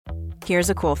Here's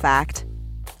a cool fact.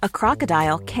 A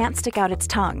crocodile can't stick out its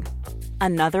tongue.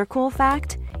 Another cool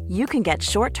fact, you can get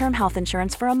short-term health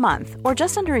insurance for a month or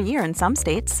just under a year in some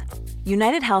states.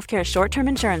 United Healthcare short-term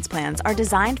insurance plans are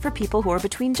designed for people who are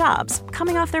between jobs,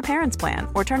 coming off their parents' plan,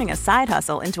 or turning a side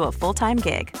hustle into a full-time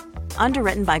gig.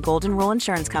 Underwritten by Golden Rule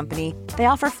Insurance Company, they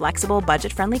offer flexible,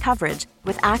 budget-friendly coverage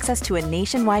with access to a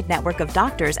nationwide network of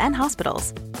doctors and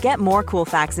hospitals. Get more cool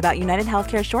facts about United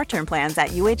Healthcare short-term plans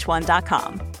at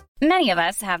uh1.com. Many of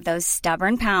us have those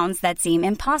stubborn pounds that seem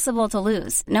impossible to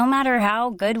lose, no matter how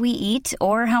good we eat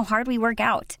or how hard we work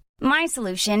out. My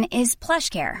solution is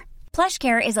PlushCare.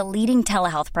 PlushCare is a leading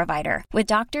telehealth provider with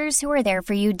doctors who are there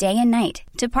for you day and night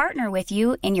to partner with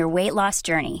you in your weight loss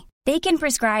journey. They can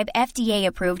prescribe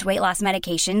FDA-approved weight loss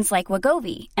medications like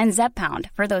Wegovy and Zepbound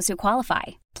for those who qualify.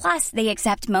 Plus, they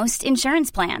accept most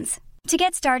insurance plans. To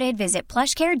get started, visit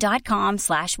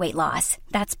plushcare.com/weightloss.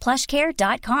 That's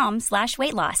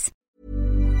plushcare.com/weightloss.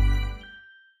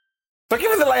 So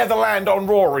given the lay of the land on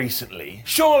Raw recently,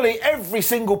 surely every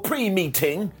single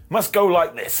pre-meeting must go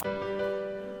like this.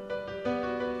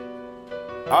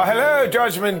 Hello,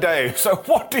 Judgment Day. So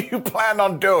what do you plan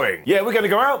on doing? Yeah, we're going to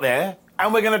go out there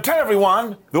and we're going to tell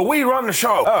everyone that we run the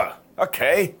show. Oh,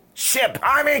 okay. Ship,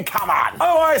 I mean, come on.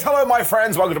 Otherwise, hello, my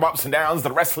friends. Welcome to Ups and Downs,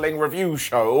 the wrestling review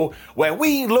show, where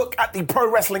we look at the Pro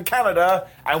Wrestling Canada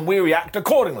and we react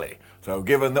accordingly. So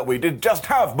given that we did just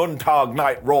have Montag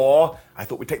Night Raw, I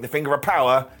thought we'd take the finger of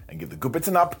power and give the good bits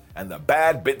an up and the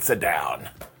bad bits a down.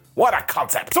 What a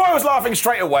concept. So I was laughing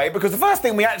straight away because the first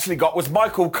thing we actually got was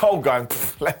Michael Cole going,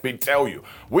 let me tell you,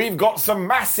 we've got some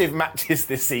massive matches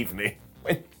this evening.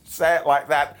 When you say it like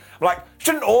that, I'm like,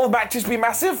 shouldn't all the matches be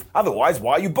massive? Otherwise,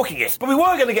 why are you booking it? But we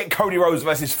were going to get Cody Rhodes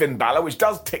versus Finn Balor, which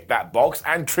does tick that box,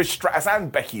 and Trish Stratus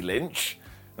and Becky Lynch.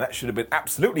 That should have been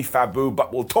absolutely faboo,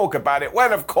 but we'll talk about it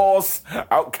when, of course,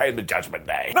 out came the Judgment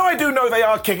Day. Now, I do know they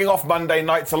are kicking off Monday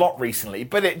nights a lot recently,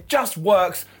 but it just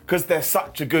works because they're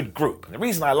such a good group. And the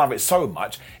reason I love it so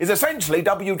much is essentially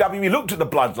WWE looked at the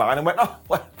bloodline and went, oh,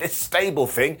 well, this stable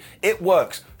thing, it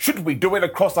works. Should we do it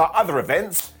across our other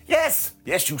events? Yes,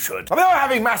 you should. Well, they are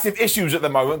having massive issues at the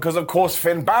moment because, of course,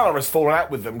 Finn Balor has fallen out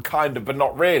with them, kind of, but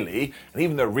not really. And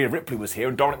even though Rhea Ripley was here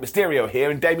and Dominic Mysterio here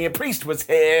and Damian Priest was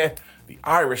here, the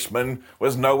Irishman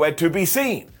was nowhere to be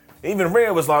seen. Even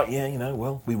Rhea was like, yeah,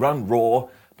 well, we run Raw,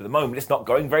 but at the moment it's not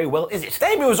going very well, is it?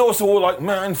 Damian was also all like,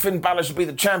 man, Finn Balor should be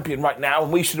the champion right now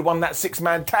and we should have won that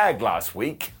 6-man tag last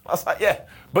week. I was like, yeah,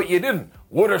 but you didn't.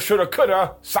 Woulda, shoulda,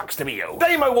 coulda, sucks to be you.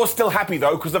 Damo was still happy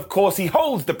though, because of course he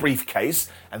holds the briefcase,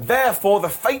 and therefore the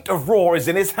fate of Raw is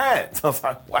in his hands. I was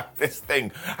like, wow, this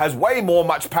thing has way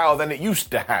much power than it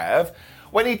used to have.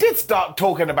 When he did start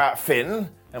talking about Finn,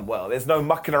 and well, there's no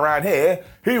mucking around here,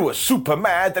 he was super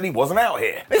mad that he wasn't out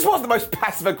here. This was the most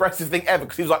passive-aggressive thing ever,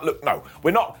 because he was like, look, no,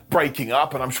 we're not breaking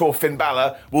up, and I'm sure Finn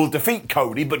Balor will defeat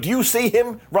Cody, but do you see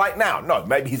him right now? No,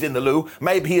 maybe he's in the loo,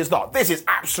 maybe he is not. This is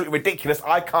absolutely ridiculous,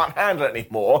 I can't handle it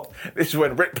anymore. This is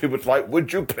when Ripley was like,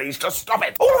 would you please just stop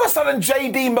it? All of a sudden,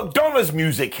 JD McDonough's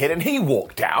music hit, and he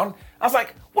walked down. I was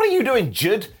like, what are you doing,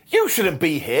 Judd? You shouldn't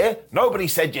be here. Nobody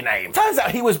said your name. Turns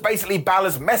out he was basically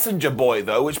Balor's messenger boy,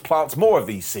 though, which plants more of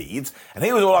these seeds. And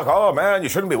he was all like, oh, man, you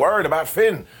shouldn't be worried about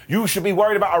Finn. You should be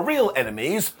worried about our real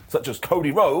enemies, such as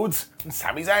Cody Rhodes and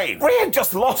Sami Zayn. Rhea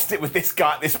just lost it with this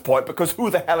guy at this point because who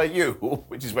the hell are you?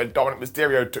 Which is when Dominic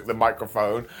Mysterio took the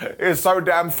microphone. It was so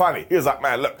damn funny. He was like,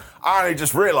 man, look, I only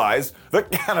just realised that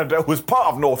Canada was part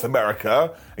of North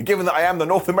America. And given that I am the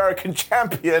North American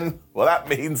champion, well, that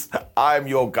means I'm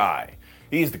your guy.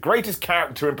 He is the greatest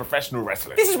character in professional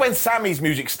wrestling. This is when Sammy's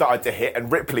music started to hit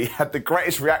and Ripley had the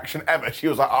greatest reaction ever. She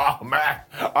was like, oh man,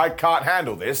 I can't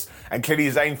handle this. And clearly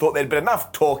Zayn thought there'd been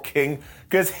enough talking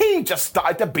because he just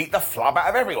started to beat the flub out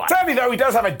of everyone. Sadly though, he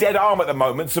does have a dead arm at the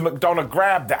moment, so McDonough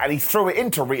grabbed that and he threw it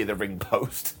into Rhea the ring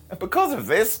post. And because of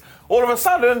this, all of a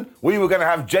sudden, we were going to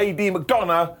have JD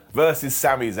McDonough versus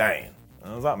Sami Zayn.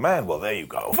 I was like, man, well, there you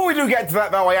go. Before we do get to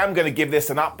that, though, I am going to give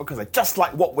this an up because I just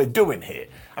like what we're doing here.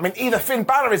 I mean, either Finn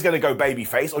Balor is going to go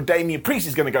babyface or Damian Priest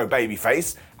is going to go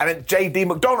babyface and then JD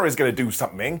McDonough is going to do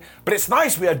something. But it's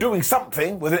nice we are doing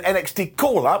something with an NXT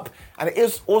call-up and it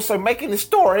is also making the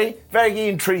story very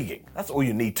intriguing. That's all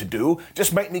you need to do.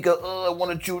 Just make me go, oh, I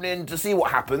want to tune in to see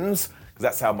what happens because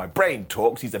that's how my brain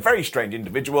talks. He's a very strange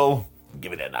individual.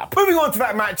 Giving it up. Moving on to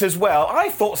that match as well, I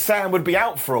thought Sam would be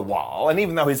out for a while, and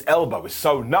even though his elbow is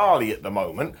so gnarly at the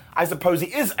moment, I suppose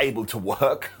he is able to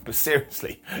work. But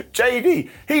seriously, JD,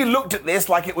 he looked at this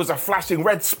like it was a flashing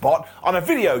red spot on a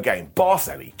video game. Boss,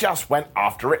 and he just went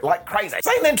after it like crazy.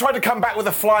 Zayn then tried to come back with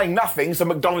a flying nothing, so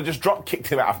McDonald just drop kicked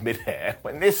him out of midair.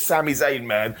 When this Sami Zayn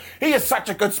man, he is such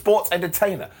a good sports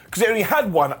entertainer, because he only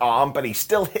had one arm, but he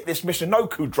still hit this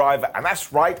Michinoku driver, and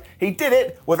that's right, he did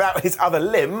it without his other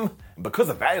limb. Because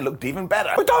of that, it looked even better.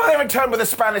 McDonald then returned with a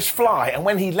Spanish fly, and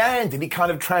when he landed, he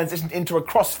kind of transitioned into a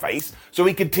crossface, so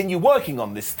he continued working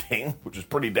on this thing, which was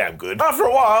pretty damn good. After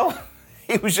a while,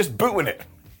 he was just booting it.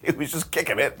 He was just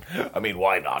kicking it. I mean,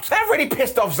 why not? That really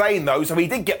pissed off Zayn, though, so he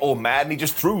did get all mad, and he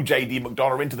just threw JD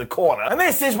McDonald into the corner. And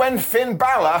this is when Finn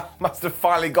Balor must have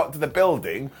finally got to the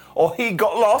building, or he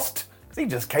got lost. He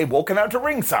just came walking out to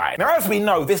ringside. Now, as we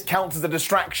know, this counts as a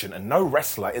distraction, and no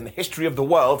wrestler in the history of the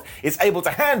world is able to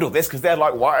handle this because they're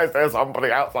like, why is there somebody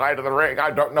outside of the ring?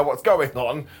 I don't know what's going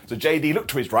on. So JD looked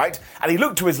to his right, and he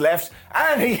looked to his left,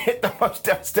 and he hit the most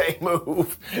devastating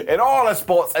move in all of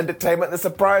sports entertainment, the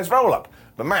surprise roll-up.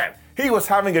 But man, he was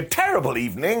having a terrible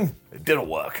evening. It didn't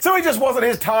work. So it just wasn't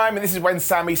his time, and this is when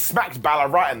Sami smacked Balor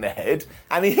right in the head,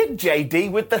 and he hit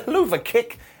JD with the haluva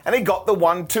kick, and he got the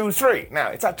 1, 2, 3. Now,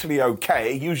 it's actually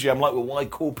okay. Usually I'm like, well, why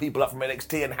call people up from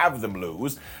NXT and have them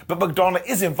lose? But McDonald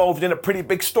is involved in a pretty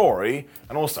big story.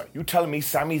 And also, you telling me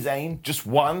Sami Zayn just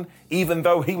won, even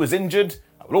though he was injured?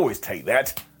 I will always take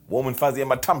that. Warm and fuzzy in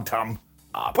my tum-tum.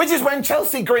 Which is when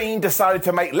Chelsea Green decided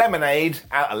to make lemonade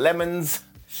out of lemons.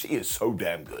 She is so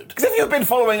damn good. Because if you've been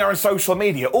following her on social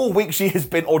media, all week she has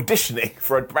been auditioning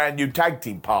for a brand new tag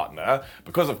team partner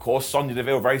because, of course, Sonya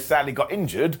Deville very sadly got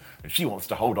injured and she wants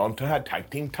to hold on to her tag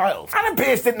team titles. Adam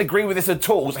Pearce didn't agree with this at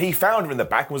all, so he found her in the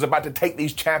back and was about to take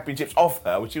these championships off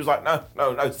her, which she was like,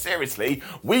 no, seriously,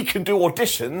 we can do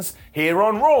auditions here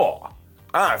on Raw.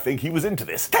 I think he was into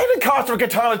this. David Carter and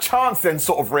Katana Chance then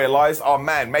sort of realised, oh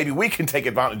man, maybe we can take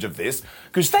advantage of this.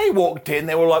 Because they walked in,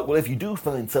 they were like, well, if you do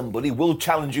find somebody, we'll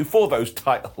challenge you for those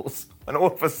titles. And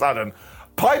all of a sudden,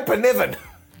 Piper Niven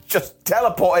just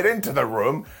teleported into the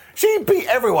room. She beat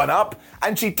everyone up,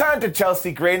 and she turned to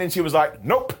Chelsea Green and she was like,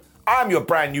 nope, I'm your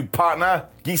brand new partner.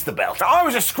 Geese the belt. I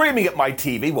was just screaming at my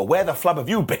TV, well, where the flub have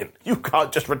you been? You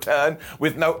can't just return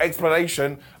with no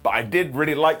explanation. But I did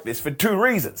really like this for 2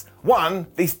 reasons. 1,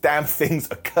 these damn things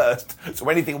are cursed, so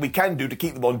anything we can do to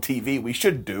keep them on TV, we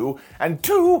should do. And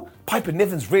 2, Piper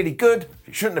Niven's really good.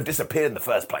 She shouldn't have disappeared in the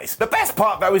first place. The best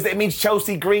part, though, is that it means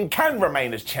Chelsea Green can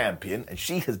remain as champion, and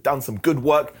she has done some good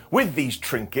work with these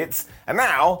trinkets. And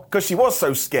now, because she was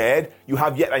so scared, you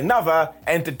have yet another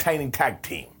entertaining tag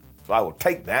team. So I will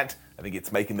take that. I think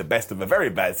it's making the best of a very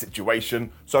bad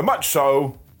situation. So much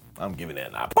so, I'm giving it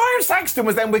an up. Byron Saxton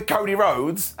was then with Cody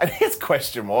Rhodes, and his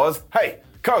question was, hey,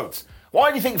 Codes, why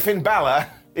do you think Finn Balor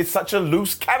is such a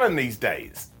loose cannon these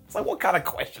days? It's like, what kind of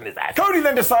question is that? Cody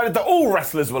then decided that all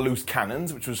wrestlers were loose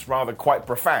cannons, which was rather quite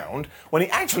profound, when he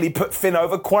actually put Finn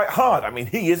over quite hard. I mean,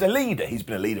 he is a leader. He's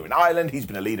been a leader in Ireland, he's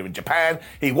been a leader in Japan,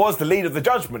 he was the leader of the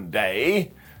Judgment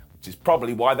Day, which is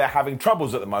probably why they're having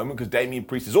troubles at the moment, because Damian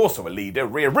Priest is also a leader,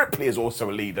 Rhea Ripley is also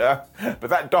a leader,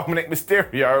 but that Dominic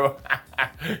Mysterio,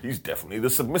 he's definitely the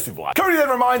submissive one. Cody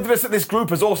then reminded us that this group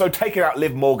has also taken out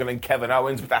Liv Morgan and Kevin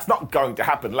Owens, but that's not going to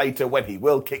happen later when he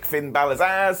will kick Finn Balor's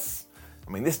ass. I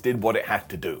mean, this did what it had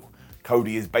to do.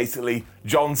 Cody is basically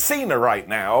John Cena right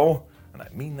now, and I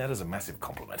mean that as a massive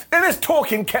compliment. Then this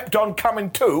talking kept on coming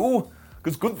too,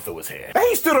 because Gunther was here.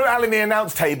 He stood on Al in the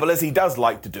announce table, as he does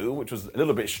like to do, which was a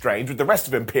little bit strange, with the rest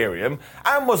of Imperium,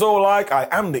 and was all like, I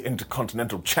am the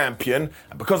Intercontinental Champion,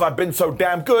 and because I've been so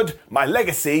damn good, my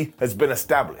legacy has been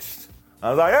established.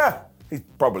 I was like, yeah, he's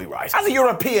probably right. As a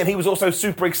European, he was also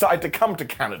super excited to come to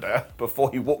Canada before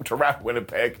he walked around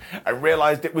Winnipeg and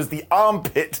realised it was the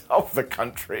armpit of the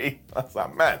country. I was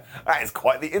like, man, that is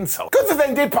quite the insult. Gunther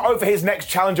then did put over his next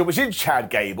challenger, which is Chad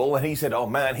Gable, and he said, oh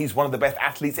man, he's one of the best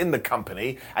athletes in the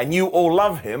company, and you all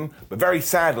love him, but very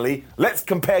sadly, let's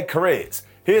compare careers.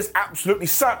 His absolutely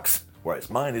sucks, whereas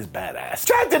mine is badass.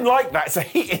 Chad didn't like that, so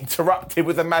he interrupted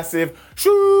with a massive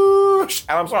shoosh.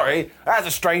 And I'm sorry, that's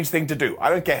a strange thing to do. I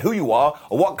don't care who you are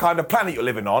or what kind of planet you're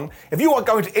living on. If you are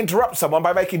going to interrupt someone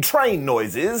by making train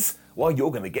noises, well,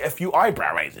 you're going to get a few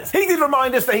eyebrow raises. He did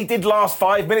remind us that he did last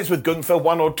 5 minutes with Gunther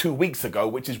 1 or 2 weeks ago,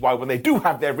 which is why when they do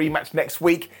have their rematch next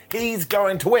week, he's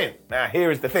going to win. Now,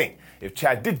 here is the thing. If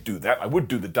Chad did do that, I would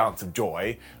do the dance of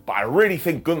joy, but I really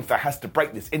think Gunther has to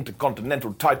break this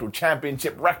Intercontinental title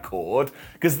championship record,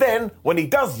 because then, when he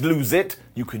does lose it,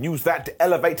 you can use that to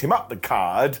elevate him up the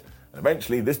card, and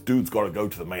eventually this dude's got to go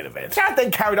to the main event. Chad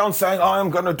then carried on saying, I'm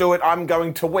going to do it, I'm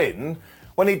going to win,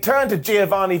 when he turned to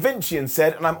Giovanni Vinci and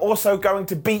said, "And I'm also going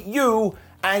to beat you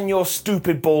and your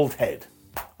stupid bald head."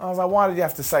 I was like, why did you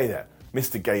have to say that,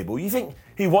 Mr. Gable? You think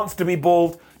he wants to be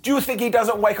bald? Do you think he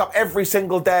doesn't wake up every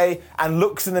single day and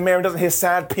looks in the mirror and doesn't hear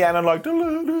sad piano like...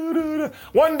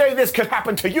 One day this could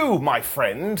happen to you, my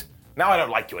friend. Now I don't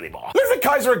like you anymore. Ludwig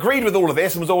Kaiser agreed with all of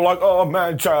this and was all like, "Oh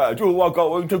man, Chad, you are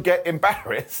going to get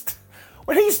embarrassed."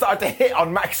 When he started to hit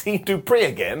on Maxine Dupree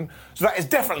again, so that is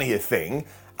definitely a thing,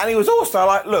 and he was also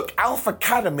like, "Look, Alpha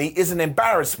Academy is an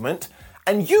embarrassment,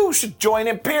 and you should join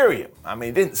Imperium." I mean,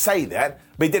 he didn't say that,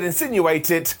 but he did insinuate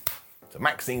it. So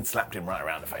Maxine slapped him right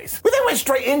around the face. We then went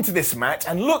straight into this match,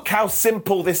 and look how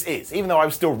simple this is. Even though I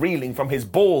was still reeling from his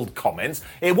bald comments,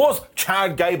 it was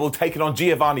Chad Gable taking on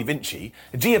Giovanni Vinci.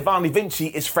 Giovanni Vinci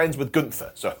is friends with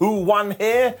Gunther. So who won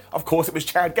here? Of course it was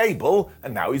Chad Gable,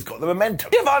 and now he's got the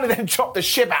momentum. Giovanni then chopped the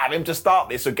shit out of him to start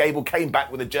this, so Gable came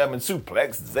back with a German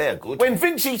suplex. They're good. When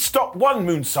Vinci stopped one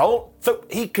moonsault, so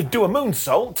he could do a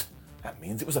moonsault, that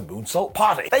means it was a moonsault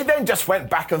party. They then just went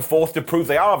back and forth to prove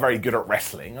they are very good at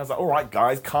wrestling. I was like, all right,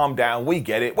 guys, calm down, we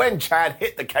get it. When Chad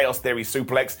hit the Chaos Theory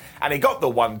suplex and he got the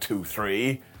 1, 2,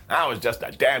 3, that was just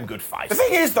a damn good fight. The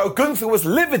thing is, though, Gunther was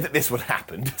livid that this would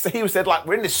happen. So he said, like,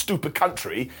 we're in this stupid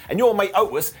country, and your mate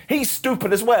Otis, he's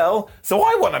stupid as well, so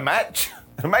I want a match.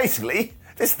 Amazingly,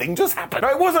 this thing just happened. Now,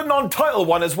 it was a non-title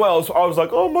one as well, so I was like,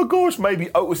 oh my gosh, maybe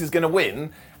Otis is going to win.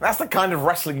 And that's the kind of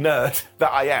wrestling nerd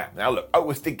that I am. Now look,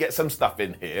 Otis did get some stuff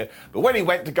in here, but when he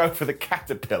went to go for the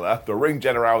caterpillar, the ring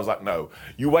general was like, "No,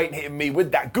 you ain't hitting me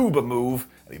with that goober move."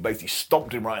 And he basically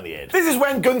stomped him right in the head. This is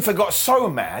when Gunther got so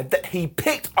mad that he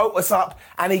picked Otis up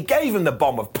and he gave him the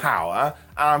bomb of power.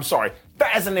 And I'm sorry,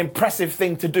 that is an impressive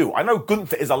thing to do. I know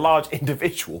Gunther is a large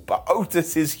individual, but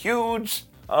Otis is huge.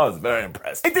 I was very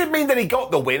impressed. It did mean that he got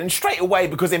the win, and straight away,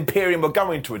 because Imperium were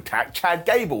going to attack, Chad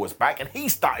Gable was back and he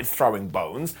started throwing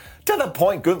bones, to the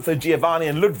point Gunther, Giovanni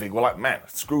and Ludwig were like, "Man,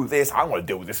 screw this, I want to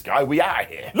deal with this guy, we are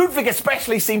here." Ludwig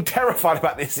especially seemed terrified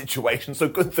about this situation, so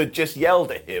Gunther just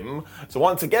yelled at him. So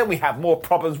once again, we have more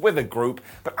problems with the group,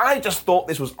 but I just thought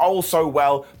this was all so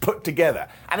well put together,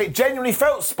 and it genuinely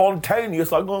felt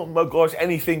spontaneous, like, oh my gosh,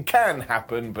 anything can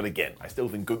happen. But again, I still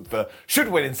think Gunther should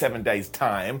win in 7 days'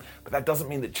 time, but that doesn't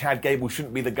mean that Chad Gable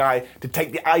shouldn't be the guy to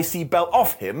take the IC belt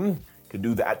off him. You can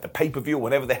do that at the pay-per-view,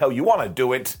 whenever the hell you want to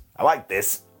do it. I like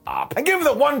this. And given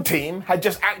that one team had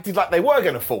just acted like they were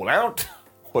going to fall out,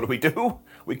 what do?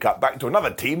 We cut back to another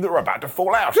team that were about to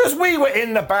fall out. Just we were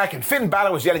in the back, and Finn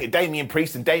Balor was yelling at Damian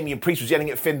Priest, and Damian Priest was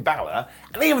yelling at Finn Balor.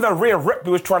 And even though Rhea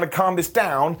Ripley was trying to calm this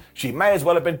down, she may as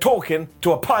well have been talking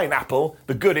to a pineapple,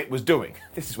 the good it was doing.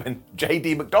 This is when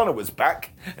JD McDonough was back,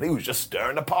 and he was just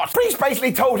stirring the pot. Priest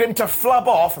basically told him to flub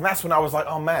off, and that's when I was like,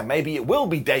 oh man, maybe it will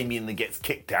be Damian that gets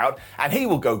kicked out, and he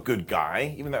will go good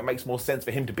guy, even though it makes more sense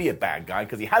for him to be a bad guy,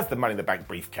 because he has the Money in the Bank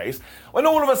briefcase. When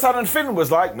all of a sudden Finn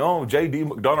was like, no, JD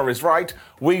McDonough is right,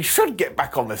 we should get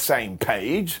back on the same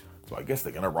page. So I guess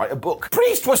they're going to write a book.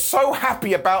 Priest was so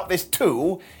happy about this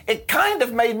too, it kind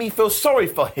of made me feel sorry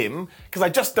for him, because I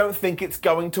just don't think it's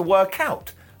going to work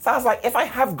out. So I was like, if I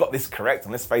have got this correct,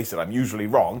 and let's face it, I'm usually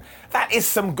wrong, that is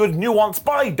some good nuance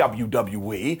by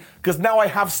WWE, because now I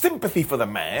have sympathy for the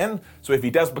man, so if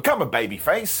he does become a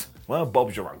babyface, well,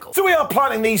 Bob's your uncle. So we are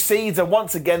planting these seeds, and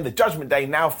once again, the Judgment Day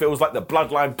now feels like the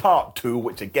Bloodline Part 2,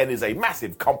 which again is a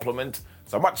massive compliment,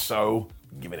 so much so,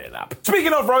 giving it up.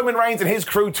 Speaking of Roman Reigns and his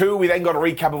crew too, we then got a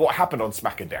recap of what happened on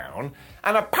SmackDown,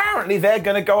 and apparently they're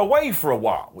going to go away for a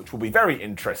while, which will be very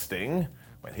interesting.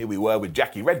 When here we were with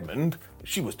Jackie Redmond,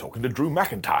 she was talking to Drew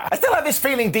McIntyre. I still have this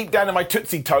feeling deep down in my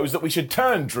Tootsie Toes that we should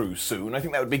turn Drew soon. I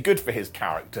think that would be good for his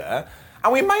character.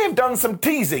 And we may have done some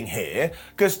teasing here,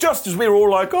 because just as we were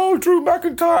all like, oh, Drew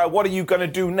McIntyre, what are you going to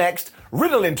do next?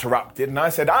 Riddle interrupted, and I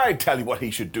said, I'd tell you what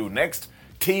he should do next.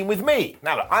 Team with me.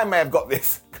 Now, look, I may have got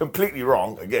this completely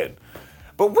wrong again,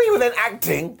 but we were then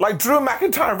acting like Drew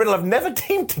McIntyre and Riddle have never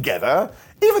teamed together,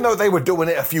 even though they were doing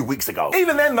it a few weeks ago.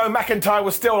 Even then, though, McIntyre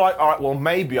was still like, all right, well,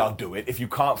 maybe I'll do it if you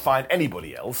can't find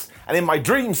anybody else. And in my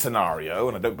dream scenario,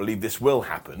 and I don't believe this will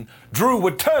happen, Drew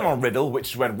would turn on Riddle, which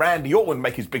is when Randy Orton would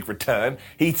make his big return.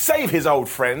 He'd save his old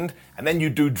friend, and then you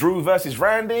do Drew versus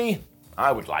Randy.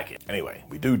 I would like it. Anyway,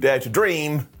 we do dare to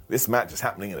dream. This match is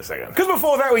happening in a second. Because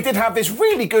before that, we did have this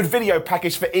really good video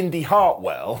package for Indy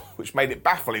Hartwell, which made it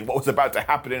baffling what was about to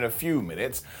happen in a few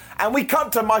minutes. And we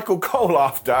cut to Michael Cole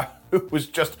after, who was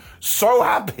just so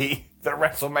happy that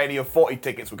WrestleMania 40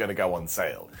 tickets were going to go on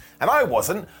sale. And I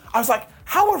wasn't. I was like,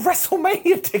 how are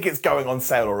WrestleMania tickets going on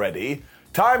sale already?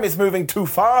 Time is moving too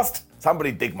fast.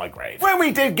 Somebody dig my grave. When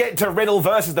we did get to Riddle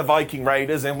versus the Viking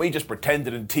Raiders, and we just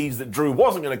pretended and teased that Drew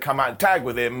wasn't going to come out and tag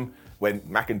with him, when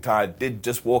McIntyre did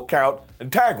just walk out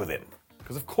and tag with him.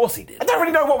 because of course he did. I don't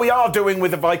really know what we are doing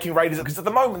with the Viking Raiders, because at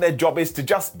the moment their job is to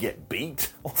just get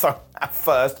beat. Although, at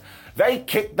first, they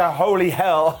kicked the holy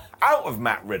hell out of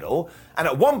Matt Riddle, and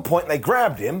at one point they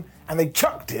grabbed him and they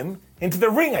chucked him into the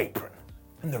ring apron.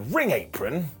 And the ring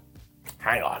apron...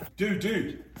 Hang on.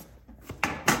 Dude.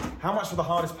 How much for the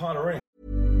hardest part of ring?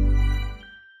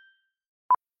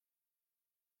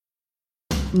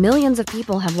 Millions of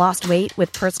people have lost weight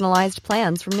with personalized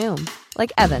plans from Noom.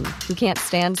 Like Evan, who can't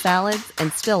stand salads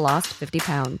and still lost 50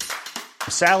 pounds.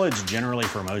 Salads generally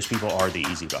for most people are the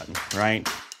easy button, right?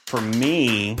 For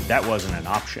me, that wasn't an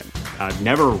option. I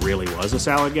never really was a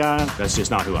salad guy. That's just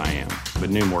not who I am. But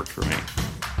Noom worked for me.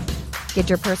 Get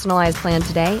your personalized plan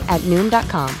today at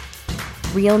Noom.com.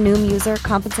 Real Noom user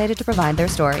compensated to provide their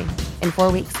story. In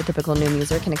 4 weeks, the typical Noom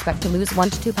user can expect to lose 1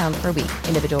 to 2 pounds per week.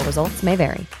 Individual results may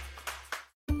vary.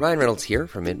 Ryan Reynolds here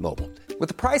from Mint Mobile. With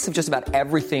the price of just about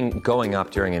everything going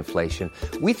up during inflation,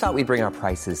 we thought we'd bring our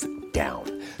prices down.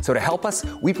 So to help us,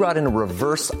 we brought in a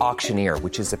reverse auctioneer,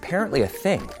 which is apparently a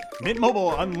thing. Mint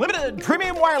Mobile Unlimited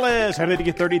Premium Wireless. How to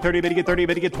get 30, 30, bit to get 30,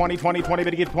 bit to get 20, 20, 20,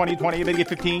 bit to get 20, 20, bit to get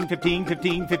 15, 15,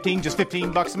 15, 15, just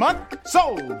 $15 a month?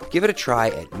 Sold! Give it a try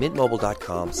at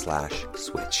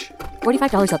mintmobile.com/switch.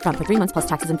 $45 up front for 3 months plus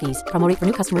taxes and fees. Promo rate for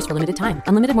new customers for limited time.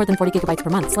 Unlimited more than 40 gigabytes per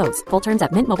month. Slows full terms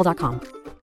at mintmobile.com.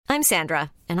 I'm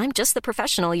Sandra, and I'm just the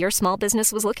professional your small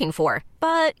business was looking for.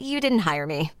 But you didn't hire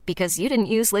me because you didn't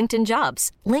use LinkedIn Jobs.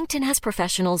 LinkedIn has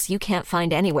professionals you can't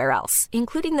find anywhere else,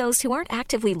 including those who aren't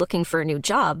actively looking for a new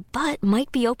job, but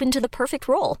might be open to the perfect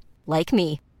role, like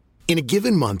me. In a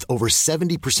given month, over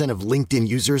 70% of LinkedIn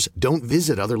users don't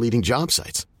visit other leading job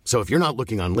sites. So if you're not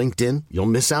looking on LinkedIn, you'll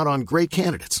miss out on great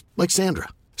candidates like Sandra.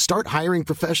 Start hiring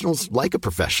professionals like a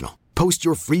professional. Post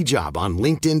your free job on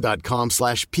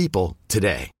linkedin.com/people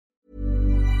today.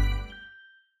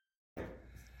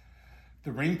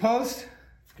 The ring post?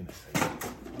 It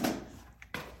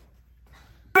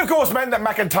of course meant that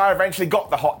McIntyre eventually got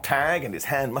the hot tag, and his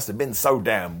hand must have been so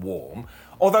damn warm.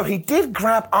 Although he did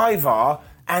grab Ivar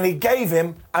and he gave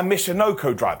him a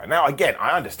Michinoku driver. Now again,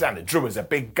 I understand that Drew is a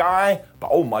big guy, but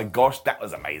oh my gosh, that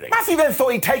was amazing. Matthew then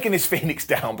thought he'd taken his Phoenix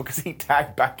down because he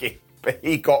tagged back in, but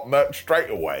he got murked straight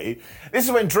away. This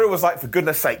is when Drew was like, for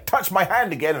goodness sake, touch my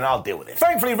hand again and I'll deal with it.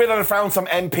 Thankfully, Riddle had found some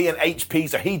MP and HP,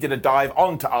 so he did a dive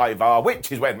onto Ivar,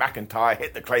 which is when McIntyre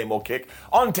hit the Claymore kick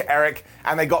onto Eric,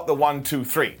 and they got the 1, 2,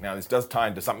 3. Now, this does tie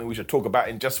into something we should talk about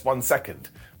in just 1 second.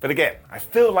 But again, I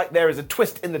feel like there is a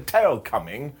twist in the tale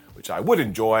coming, which I would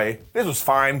enjoy. This was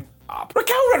fine.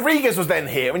 Raquel Rodriguez was then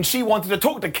here, and she wanted to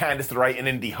talk to Candice LeRae and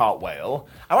Indy Hartwell,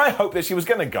 and I hoped that she was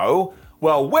going to go,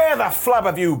 well, where the flub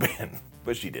have you been?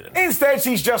 But she didn't. Instead,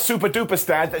 she's just super duper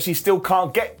sad that she still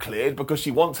can't get cleared because she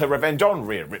wants her revenge on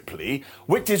Rhea Ripley,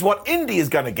 which is what Indy is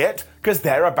going to get because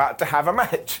they're about to have a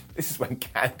match. This is when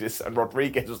Candice and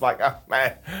Rodriguez was like, oh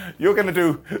man, you're going to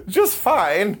do just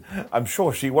fine. I'm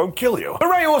sure she won't kill you. But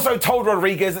Ray also told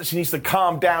Rodriguez that she needs to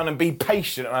calm down and be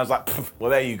patient, and I was like, well,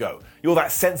 there you go. You're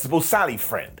that sensible Sally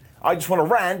friend. I just want to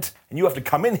rant, and you have to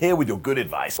come in here with your good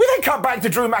advice. We then cut back to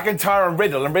Drew McIntyre and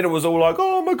Riddle was all like,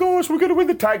 oh my gosh, we're going to win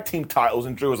the tag team titles.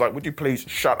 And Drew was like, would you please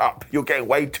shut up? You're getting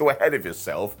way too ahead of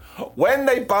yourself. When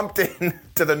they bumped in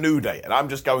to the New Day, and I'm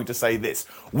just going to say this,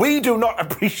 we do not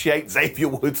appreciate Xavier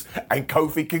Woods and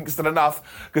Kofi Kingston enough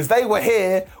because they were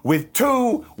here with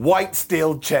 2 white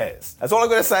steel chairs. That's all I'm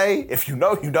going to say. If you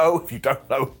know, you know. If you don't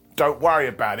know, don't worry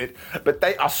about it. But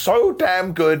they are so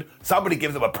damn good, somebody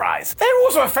give them a prize. They were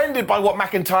also offended by what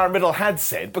McIntyre and Riddle had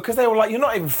said because they were like, you're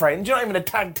not even friends, you're not even a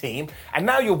tag team, and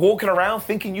now you're walking around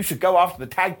thinking you should go after the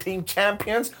tag team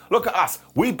champions? Look at us.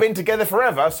 We've been together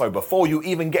forever, so before you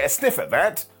even get a sniff at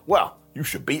that, well, you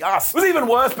should beat us. It was even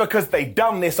worse because they'd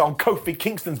done this on Kofi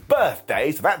Kingston's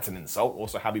birthday, so that's an insult.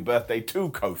 Also, happy birthday to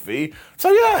Kofi.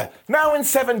 So yeah, now in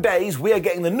 7 days, we are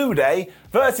getting the New Day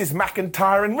versus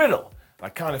McIntyre and Riddle. I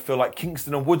kind of feel like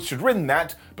Kingston and Woods should win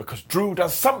that because Drew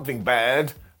does something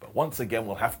bad, but once again,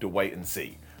 we'll have to wait and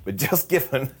see. But just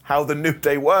given how the New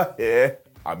Day were here,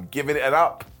 I'm giving it an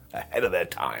up ahead of their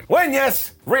time. When,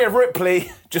 yes, Rhea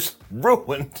Ripley just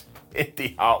ruined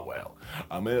Indy Hartwell.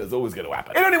 I mean, it's always going to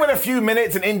happen. It only went a few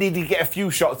minutes and Indy did get a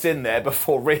few shots in there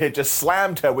before Rhea just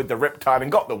slammed her with the Riptide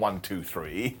and got the 1, 2,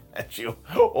 3. And she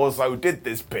also did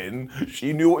this pin.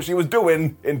 She knew what she was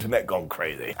doing. Internet gone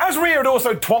crazy. As Rhea had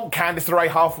also twonked Candice LeRae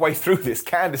halfway through this,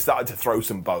 Candice started to throw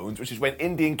some bones, which is when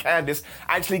Indy and Candice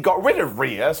actually got rid of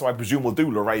Rhea, so I presume we'll do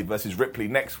LeRae versus Ripley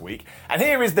next week. And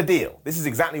here is the deal. This is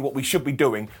exactly what we should be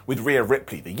doing with Rhea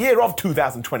Ripley. The year of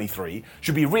 2023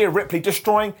 should be Rhea Ripley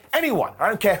destroying anyone. I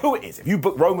don't care who it is. If you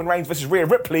book Roman Reigns versus Rhea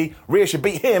Ripley, Rhea should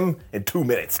beat him in 2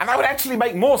 minutes. And that would actually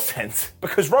make more sense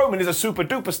because Roman is a super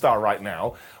duper star right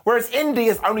now, whereas Indy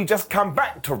has only just come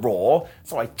back to Raw,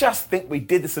 so I just think we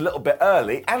did this a little bit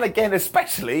early, and again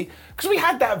especially because we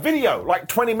had that video like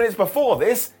 20 minutes before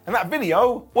this, and that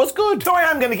video was good. So I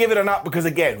am going to give it an up because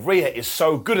again, Rhea is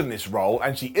so good in this role,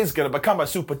 and she is going to become a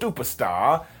super duper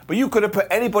star, but you could have put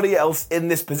anybody else in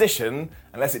this position,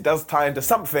 unless it does tie into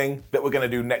something that we're going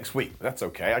to do next week. That's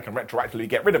okay, I can retroactively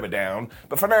get rid of a down,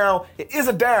 but for now, it is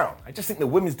a down. I just think the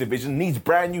women's division needs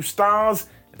brand new stars,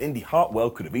 and Indy Hartwell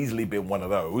could have easily been one of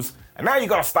those. And now you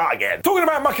got to start again. Talking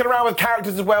about mucking around with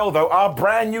characters as well, though, our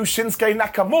brand new Shinsuke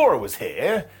Nakamura was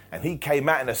here, and he came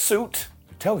out in a suit.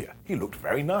 Tell you, he looked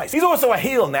very nice. He's also a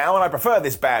heel now, and I prefer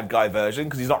this bad guy version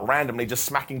because he's not randomly just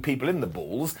smacking people in the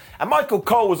balls. And Michael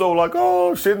Cole was all like,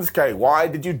 oh, Shinsuke, why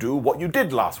did you do what you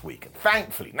did last week? And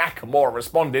thankfully, Nakamura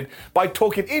responded by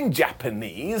talking in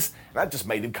Japanese, and that just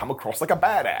made him come across like a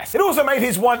badass. It also made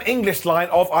his one English line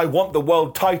of, I want the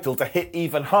world title to hit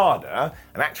even harder.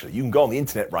 And actually, you can go on the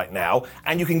internet right now,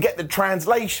 and you can get the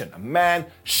translation. And man,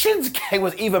 Shinsuke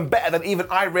was even better than even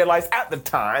I realized at the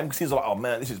time, because he's like, oh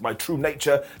man, this is my true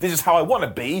nature. This is how I want to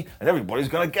be, and everybody's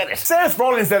going to get it. Seth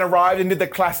Rollins then arrived and did the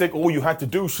classic, all you had to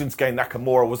do, Shinsuke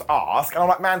Nakamura, was ask. And I'm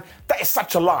like, man, that is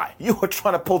such a lie. You were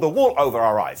trying to pull the wool over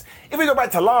our eyes. If we go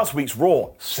back to last week's Raw,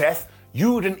 Seth,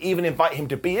 you didn't even invite him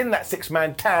to be in that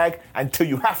six-man tag until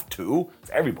you have to,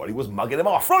 so everybody was mugging him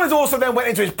off. Rollins also then went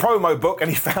into his promo book and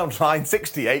he found line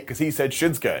 68 because he said,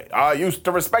 Shinsuke, I used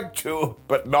to respect you,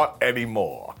 but not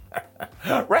anymore.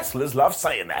 Wrestlers love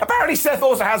saying that. Apparently Seth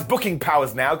also has booking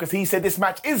powers now because he said this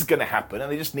match is going to happen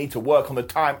and they just need to work on the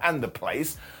time and the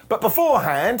place. But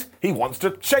beforehand, he wants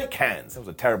to shake hands. That was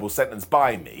a terrible sentence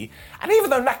by me. And even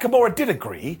though Nakamura did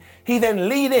agree, he then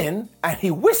leaned in and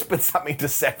he whispered something to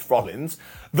Seth Rollins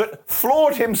that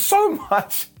floored him so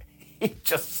much he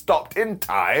just stopped in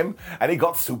time and he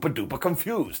got super duper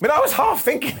confused. I mean, I was half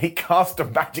thinking he cast a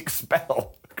magic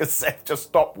spell because Seth just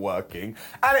stopped working,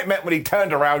 and it meant when he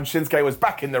turned around, Shinsuke was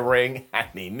back in the ring, and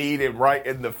he kneed him right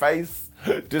in the face.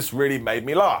 Just really made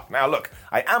me laugh. Now look,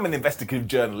 I am an investigative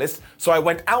journalist, so I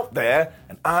went out there,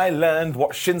 and I learned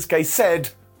what Shinsuke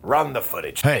said. Run the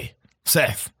footage. Hey,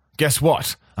 Seth, guess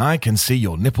what? I can see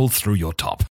your nipple through your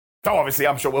top. So obviously,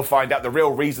 I'm sure we'll find out the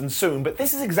real reason soon, but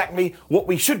this is exactly what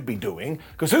we should be doing,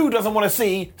 because who doesn't want to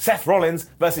see Seth Rollins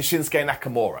versus Shinsuke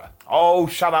Nakamura? Oh,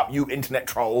 shut up, you internet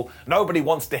troll. Nobody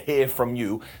wants to hear from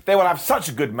you. They will have such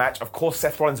a good match. Of course,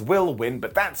 Seth Rollins will win,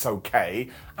 but that's okay.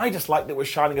 I just like that we're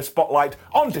shining a spotlight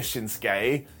onto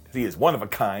Shinsuke, because he is one of a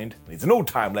kind, and he's an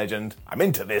all-time legend. I'm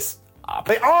into this.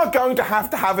 They are going to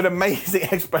have an amazing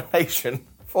explanation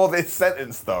for this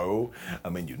sentence, though. I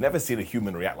mean, you've never seen a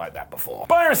human react like that before.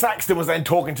 Byron Saxton was then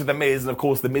talking to The Miz, and of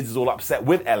course, The Miz is all upset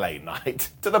with LA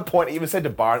Knight, to the point he even said to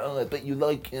Byron, oh, I bet you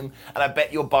like him, and I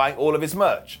bet you're buying all of his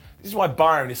merch. This is why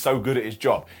Byron is so good at his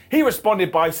job. He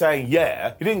responded by saying,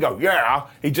 yeah. He didn't go, yeah.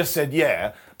 He just said,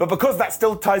 yeah. But because that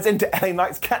still ties into LA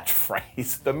Knight's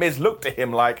catchphrase, The Miz looked at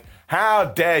him like, how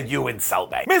dare you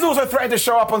insult me? Miz also threatened to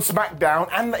show up on SmackDown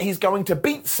and that he's going to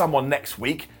beat someone next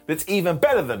week that's even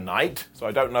better than Knight, so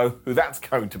I don't know who that's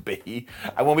going to be.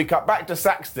 And when we cut back to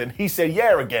Saxton, he said,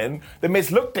 yeah, again. The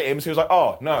Miz looked at him, so he was like,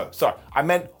 oh, no, sorry, I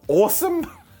meant awesome?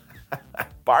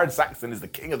 Byron Saxton is the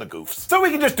king of the goofs. So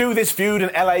we can just do this feud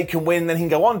and LA can win, then he can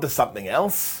go on to something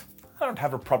else. I don't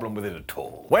have a problem with it at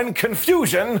all. When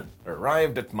confusion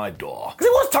arrived at my door. Because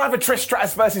it was time for Trish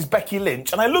Stratus versus Becky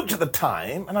Lynch, and I looked at the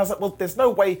time, and I was like, well, there's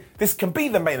no way this can be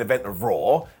the main event of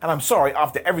Raw, and I'm sorry,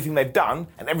 after everything they've done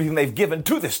and everything they've given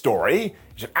to this story, it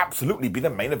should absolutely be the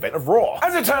main event of Raw.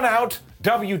 As it turned out,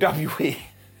 WWE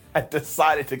had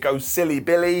decided to go silly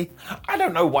Billy. I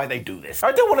don't know why they do this.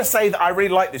 I do want to say that I really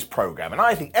like this program, and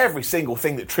I think every single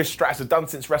thing that Trish Stratus has done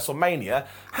since WrestleMania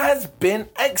has been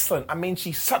excellent. I mean,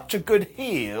 she's such a good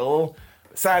heel.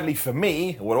 Sadly for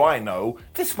me, what do I know,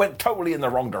 this went totally in the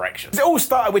wrong direction. It all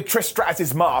started with Trish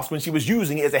Stratus' mask when she was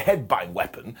using it as a headbutting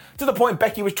weapon, to the point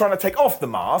Becky was trying to take off the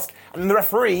mask, and the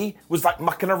referee was like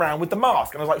mucking around with the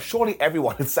mask. And I was like, surely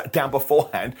everyone had sat down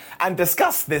beforehand and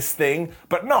discussed this thing,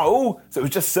 but no, so it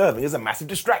was just serving as a massive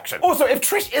distraction. Also, if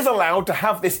Trish is allowed to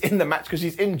have this in the match because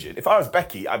she's injured, if I was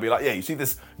Becky, I'd be like, yeah, you see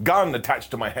this gun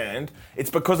attached to my hand? It's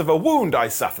because of a wound I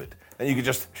suffered. And you could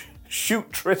just shoot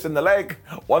Trish in the leg.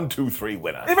 1, 2, 3,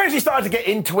 winner. They eventually started to get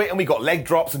into it and we got leg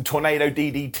drops and tornado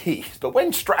DDTs. But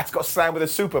when Stratus got slammed with a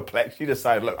superplex, she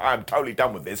decided, look, I'm totally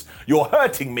done with this. You're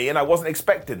hurting me and I wasn't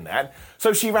expecting that.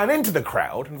 So she ran into the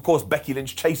crowd, and of course Becky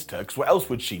Lynch chased her, because what else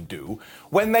would she do,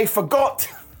 when they forgot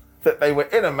that they were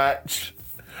in a match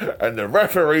and the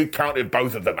referee counted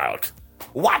both of them out.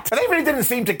 What? But they really didn't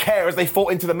seem to care as they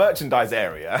fought into the merchandise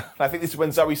area. I think this is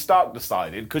when Zoe Stark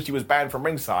decided, because she was banned from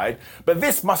ringside, but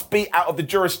this must be out of the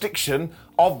jurisdiction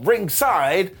of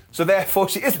ringside, so therefore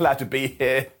she is allowed to be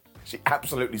here. She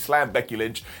absolutely slammed Becky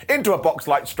Lynch into a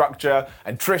box-like structure,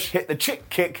 and Trish hit the chick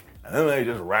kick, and then they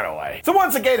just ran away. So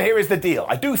once again, here is the deal.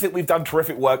 I do think we've done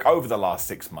terrific work over the last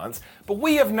 6 months, but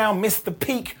we have now missed the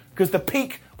peak, because the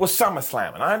peak was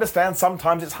SummerSlam. And I understand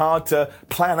sometimes it's hard to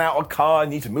plan out a car,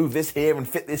 and you need to move this here and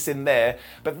fit this in there,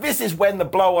 but this is when the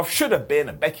blow-off should have been,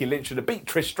 and Becky Lynch should have beat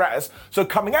Trish Stratus, so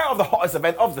coming out of the hottest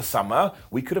event of the summer,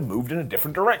 we could have moved in a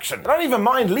different direction. I don't even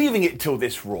mind leaving it till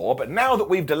this Raw, but now that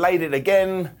we've delayed it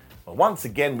again, well, once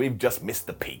again, we've just missed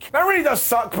the peak. Now, it really does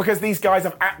suck because these guys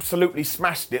have absolutely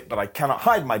smashed it, but I cannot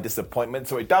hide my disappointment,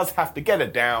 so it does have to get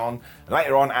it down. And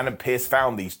later on, Adam Pearce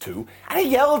found these two, and he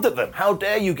yelled at them, "How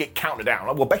dare you get counted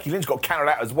out?" Well, Becky Lynch got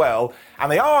counted out as well,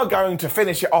 and they are going to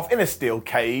finish it off in a steel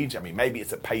cage. I mean, maybe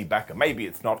it's a payback, and maybe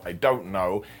it's not, I don't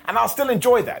know. And I'll still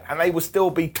enjoy that, and they will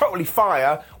still be totally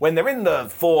fire when they're in the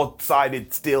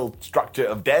four-sided steel structure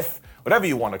of death, whatever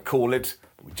you want to call it.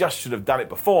 But we just should have done it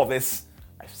before this.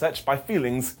 I searched my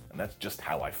feelings, and that's just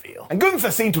how I feel. And Gunther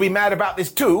seemed to be mad about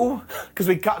this too, because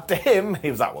we cut to him.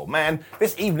 He was like, "Well, man,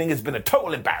 this evening has been a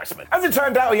total embarrassment." As it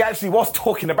turned out, he actually was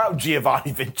talking about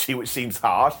Giovanni Vinci, which seems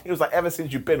harsh. He was like, "Ever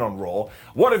since you've been on Raw,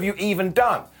 what have you even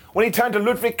done?" When he turned to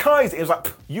Ludwig Kaiser, he was like,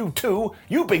 "You too?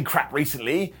 You've been crap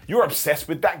recently. You're obsessed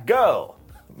with that girl."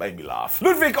 Made me laugh.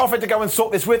 Ludwig offered to go and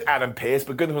sort this with Adam Pearce,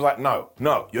 but Gunther was like, no,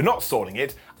 you're not sorting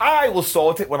it. I will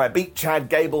sort it when I beat Chad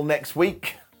Gable next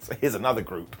week. So here's another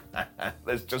group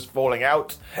that's just falling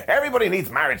out. Everybody needs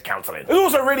marriage counseling. It was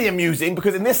also really amusing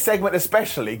because in this segment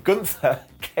especially, Gunther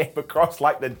came across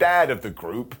like the dad of the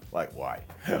group. Like, why?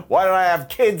 Why don't I have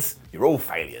kids? You're all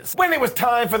failures. When it was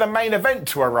time for the main event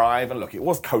to arrive, and look, it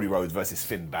was Cody Rhodes versus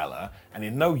Finn Balor, and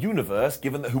in no universe,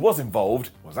 given that who was involved,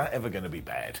 was that ever going to be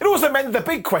bad? It also meant that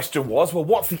the big question was, well,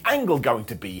 what's the angle going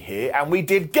to be here? And we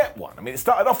did get one. I mean, it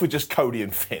started off with just Cody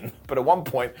and Finn, but at one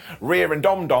point, Rhea and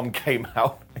Dom Dom came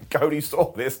out, and Cody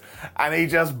saw this, and he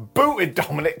just booted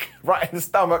Dominic right in the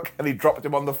stomach, and he dropped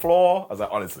him on the floor. I was like,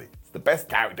 honestly, it's the best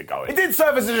character going. It did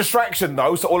serve as a distraction,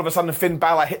 though, so all of a sudden Finn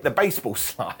Balor hit the baseball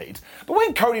slide. But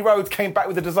when Cody Rhodes came back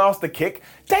with a disaster kick,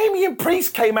 Damian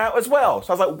Priest came out as well.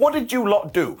 So I was like, what did you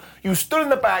lot do? You stood in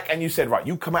the back and you said, right,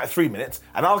 you come out at 3 minutes,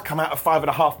 and I'll come out at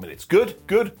 5.5 minutes. Good,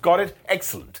 got it,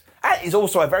 excellent. That is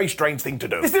also a very strange thing to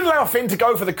do. This did allow Finn to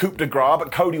go for the coup de grace,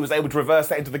 but Cody was able to reverse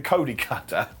that into the Cody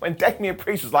cutter when Damian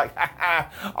Priest was like,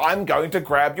 I'm going to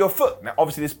grab your foot. Now,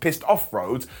 obviously, this pissed off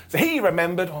Rhodes, so he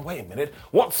remembered, oh, wait a minute,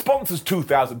 what sponsors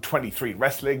 2023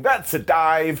 wrestling? That's a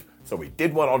dive. So we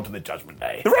did one onto the Judgment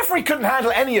Day. The referee couldn't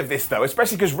handle any of this, though,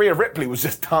 especially because Rhea Ripley was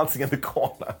just dancing in the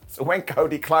corner. So when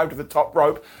Cody climbed to the top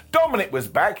rope, Dominic was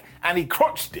back, and he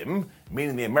crotched him,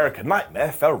 meaning the American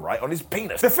Nightmare fell right on his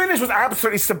penis. The finish was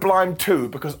absolutely sublime, too,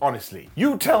 because honestly,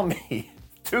 you tell me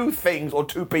two things or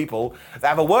two people that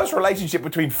have a worse relationship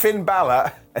between Finn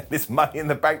Balor and this Money in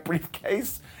the Bank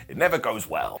briefcase. It never goes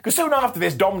well. Because soon after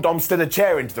this, Dom Dom slid a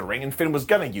chair into the ring and Finn was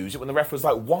going to use it when the ref was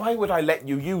like, why would I let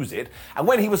you use it? And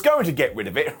when he was going to get rid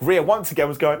of it, Rhea once again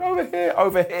was going,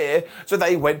 over here. So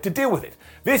they went to deal with it.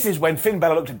 This is when Finn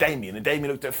Balor looked at Damien and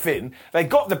Damien looked at Finn. They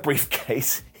got the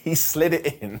briefcase, he slid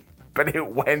it in, but it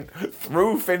went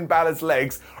through Finn Balor's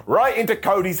legs right into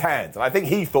Cody's hands. And I think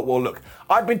he thought, well, look,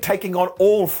 I've been taking on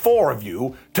all four of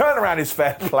you. Turn around is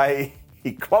fair play.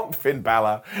 He clonked Finn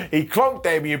Balor. He clonked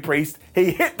Damian Priest.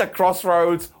 He hit the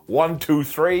crossroads. 1, 2,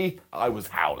 3. I was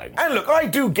howling. And look, I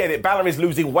do get it. Balor is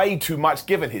losing way too much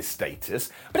given his status,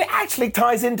 but it actually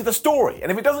ties into the story.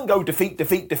 And if it doesn't go defeat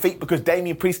because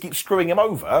Damian Priest keeps screwing him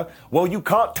over, well, you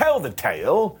can't tell the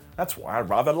tale. That's why I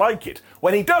rather like it.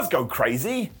 When he does go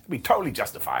crazy, it'll be totally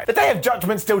justified. The Day of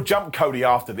Judgment still jumped Cody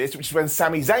after this, which is when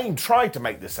Sami Zayn tried to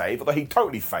make the save, although he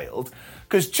totally failed,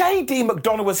 because J.D.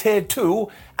 McDonough was here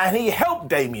too, and he helped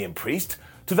Damian Priest,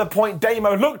 to the point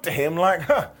Damo looked at him like,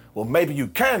 well, maybe you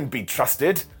can be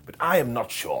trusted, but I am not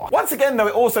sure. Once again, though,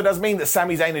 it also does mean that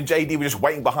Sami Zayn and JD were just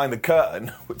waiting behind the curtain,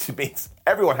 which means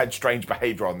everyone had strange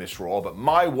behaviour on this Raw, but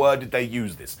my word did they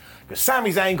use this. Because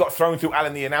Sami Zayn got thrown through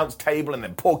Alan the announce table, and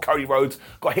then poor Cody Rhodes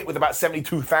got hit with about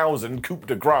 72,000 coup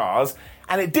de grace,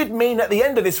 and it did mean at the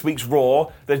end of this week's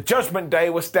Raw, the Judgment Day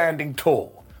was standing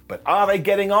tall. But are they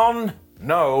getting on?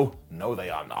 No,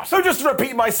 they are not. So just to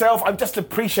repeat myself, I just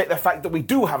appreciate the fact that we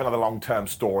do have another long-term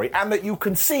story and that you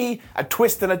can see a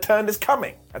twist and a turn is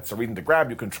coming. That's a reason to grab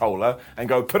your controller and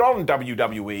go put on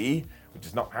WWE, which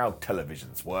is not how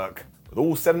televisions work. With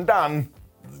all said and done,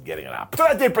 getting it up. So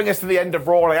that did bring us to the end of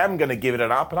Raw. I am going to give it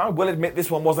an up, and I will admit this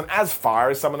one wasn't as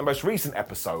fire as some of the most recent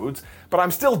episodes, but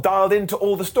I'm still dialed into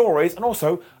all the stories, and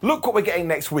also, look what we're getting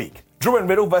next week. Drew and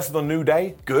Riddle versus The New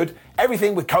Day, good.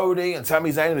 Everything with Cody and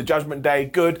Sami Zayn and the Judgment Day,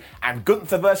 good. And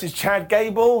Gunther versus Chad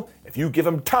Gable, if you give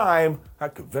them time,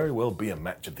 that could very well be a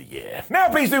match of the year. Now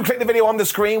please do click the video on the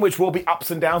screen, which will be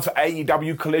ups and downs for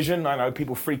AEW Collision. I know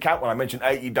people freak out when I mention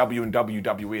AEW and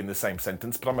WWE in the same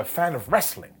sentence, but I'm a fan of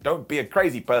wrestling. Don't be a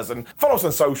crazy person. Follow us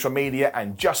on social media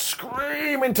and just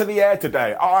scream into the air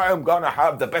today. I'm gonna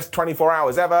have the best 24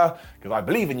 hours ever, because I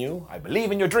believe in you, I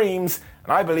believe in your dreams,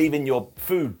 and I believe in your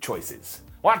food choices.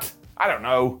 What? I don't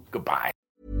know. Goodbye.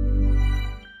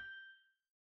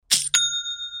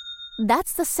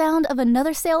 That's the sound of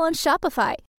another sale on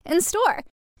Shopify in store.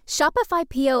 Shopify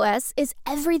POS is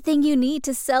everything you need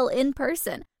to sell in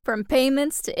person. From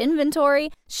payments to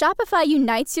inventory, Shopify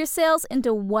unites your sales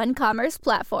into one commerce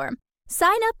platform.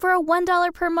 Sign up for a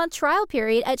 $1 per month trial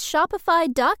period at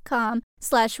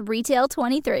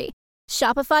shopify.com/retail23.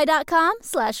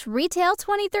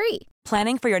 Shopify.com/retail23.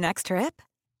 Planning for your next trip?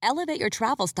 Elevate your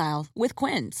travel style with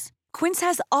Quince. Quince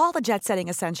has all the jet-setting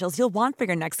essentials you'll want for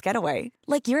your next getaway,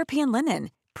 like European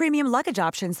linen, premium luggage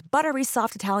options, buttery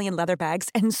soft Italian leather bags,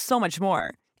 and so much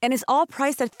more. And is all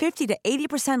priced at 50 to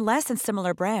 80% less than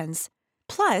similar brands.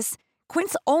 Plus,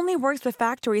 Quince only works with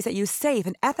factories that use safe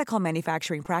and ethical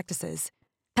manufacturing practices.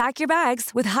 Pack your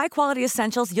bags with high-quality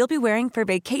essentials you'll be wearing for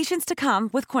vacations to come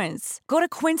with Quince. Go to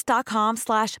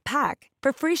quince.com/pack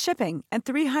for free shipping and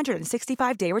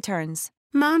 365-day returns.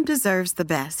 Mom deserves the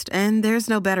best, and there's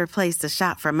no better place to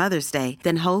shop for Mother's Day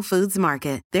than Whole Foods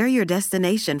Market. They're your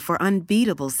destination for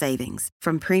unbeatable savings,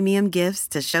 from premium gifts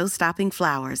to show-stopping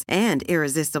flowers and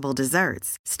irresistible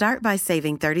desserts. Start by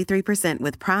saving 33%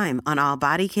 with Prime on all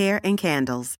body care and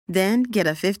candles. Then get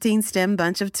a 15-stem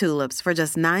bunch of tulips for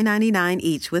just $9.99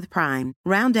 each with Prime.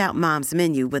 Round out Mom's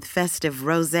menu with festive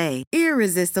rosé,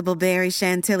 irresistible berry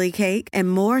chantilly cake,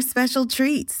 and more special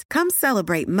treats. Come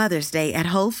celebrate Mother's Day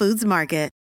at Whole Foods Market.